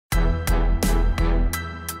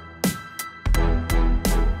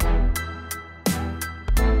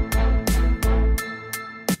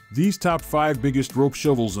These top 5 biggest rope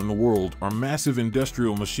shovels in the world are massive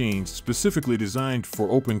industrial machines specifically designed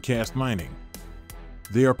for open cast mining.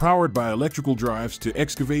 They are powered by electrical drives to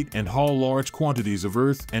excavate and haul large quantities of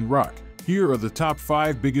earth and rock. Here are the top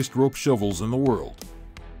 5 biggest rope shovels in the world.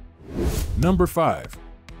 Number 5.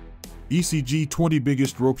 ECG-20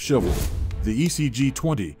 Biggest Rope Shovel. The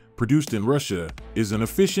ECG-20, produced in Russia, is an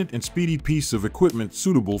efficient and speedy piece of equipment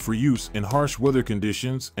suitable for use in harsh weather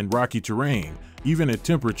conditions and rocky terrain, even at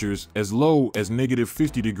temperatures as low as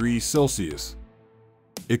 -50 degrees Celsius.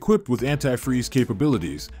 Equipped with antifreeze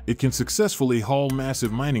capabilities, it can successfully haul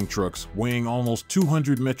massive mining trucks weighing almost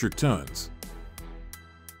 200 metric tons.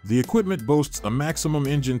 The equipment boasts a maximum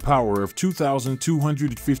engine power of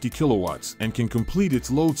 2,250 kilowatts and can complete its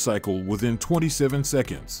load cycle within 27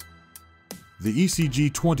 seconds. The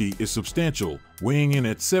ECG-20 is substantial, weighing in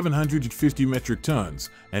at 750 metric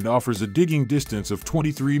tons, and offers a digging distance of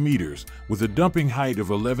 23 meters, with a dumping height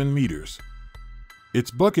of 11 meters.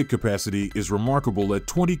 Its bucket capacity is remarkable at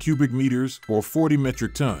 20 cubic meters or 40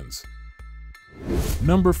 metric tons.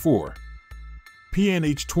 Number 4.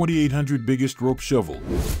 P&H 2800 Biggest Rope Shovel.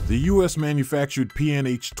 The US-manufactured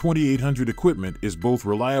P&H 2800 equipment is both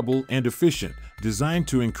reliable and efficient, designed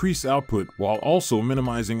to increase output while also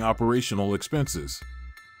minimizing operational expenses.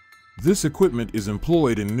 This equipment is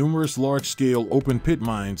employed in numerous large-scale open-pit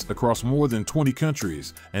mines across more than 20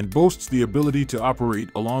 countries and boasts the ability to operate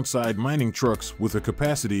alongside mining trucks with a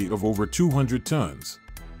capacity of over 200 tons.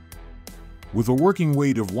 With a working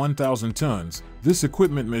weight of 1,000 tons, this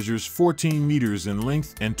equipment measures 14 meters in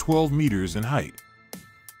length and 12 meters in height.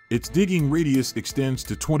 Its digging radius extends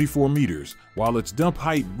to 24 meters, while its dump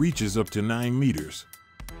height reaches up to 9 meters.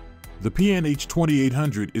 The P&H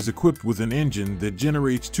 2800 is equipped with an engine that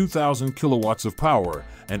generates 2,000 kilowatts of power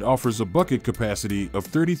and offers a bucket capacity of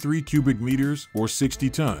 33 cubic meters or 60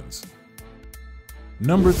 tons.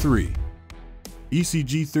 Number 3.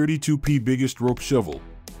 ECG-32P Biggest Rope Shovel.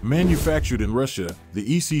 Manufactured in Russia, the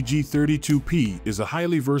ECG-32P is a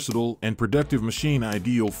highly versatile and productive machine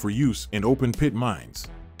ideal for use in open-pit mines.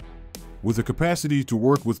 With a capacity to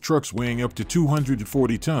work with trucks weighing up to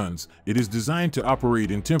 240 tons, it is designed to operate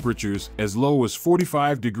in temperatures as low as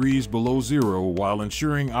 45 degrees below zero while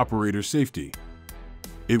ensuring operator safety.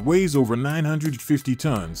 It weighs over 950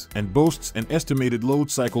 tons and boasts an estimated load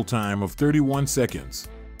cycle time of 31 seconds.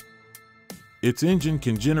 Its engine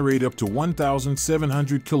can generate up to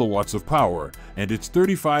 1,700 kilowatts of power, and its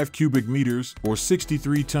 35 cubic meters or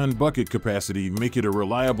 63-ton bucket capacity make it a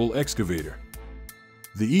reliable excavator.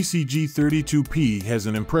 The ECG-32P has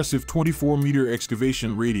an impressive 24-meter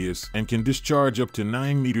excavation radius and can discharge up to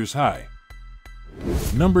 9 meters high.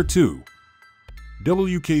 Number 2.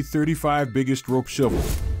 WK-35 Biggest Rope Shovel.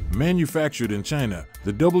 Manufactured in China,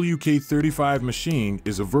 the WK-35 machine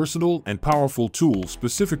is a versatile and powerful tool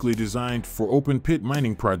specifically designed for open-pit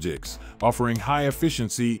mining projects, offering high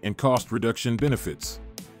efficiency and cost reduction benefits.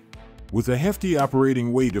 With a hefty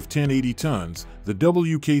operating weight of 1,080 tons, the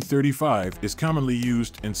WK-35 is commonly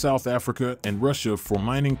used in South Africa and Russia for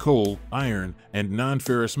mining coal, iron, and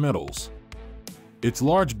non-ferrous metals. Its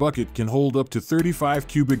large bucket can hold up to 35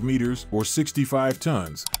 cubic meters or 65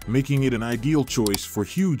 tons, making it an ideal choice for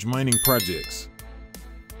huge mining projects.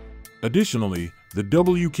 Additionally, the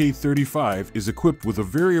WK-35 is equipped with a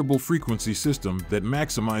variable frequency system that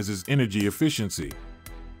maximizes energy efficiency.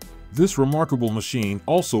 This remarkable machine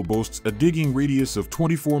also boasts a digging radius of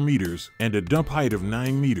 24 meters and a dump height of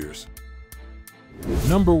 9 meters.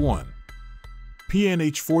 Number 1.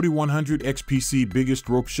 P&H 4100 XPC Biggest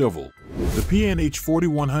Rope Shovel. The P&H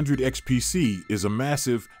 4100 XPC is a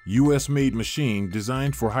massive, US-made machine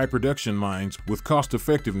designed for high-production mines with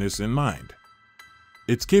cost-effectiveness in mind.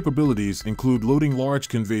 Its capabilities include loading large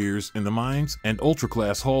conveyors in the mines and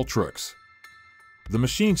ultra-class haul trucks. The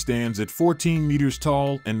machine stands at 14 meters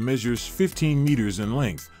tall and measures 15 meters in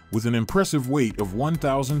length, with an impressive weight of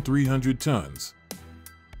 1,300 tons.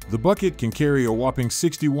 The bucket can carry a whopping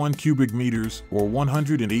 61 cubic meters or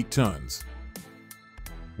 108 tons.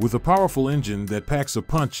 With a powerful engine that packs a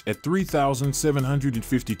punch at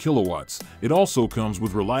 3,750 kilowatts, it also comes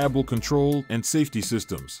with reliable control and safety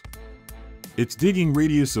systems. Its digging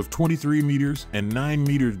radius of 23 meters and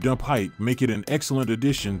 9-meter dump height make it an excellent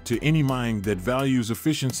addition to any mine that values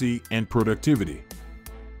efficiency and productivity.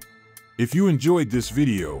 If you enjoyed this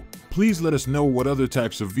video, please let us know what other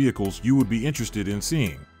types of vehicles you would be interested in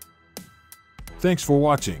seeing. Thanks for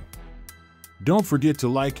watching. Don't forget to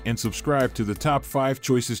like and subscribe to the Top 5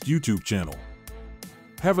 Choicest YouTube channel.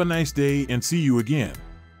 Have a nice day and see you again.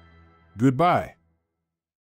 Goodbye.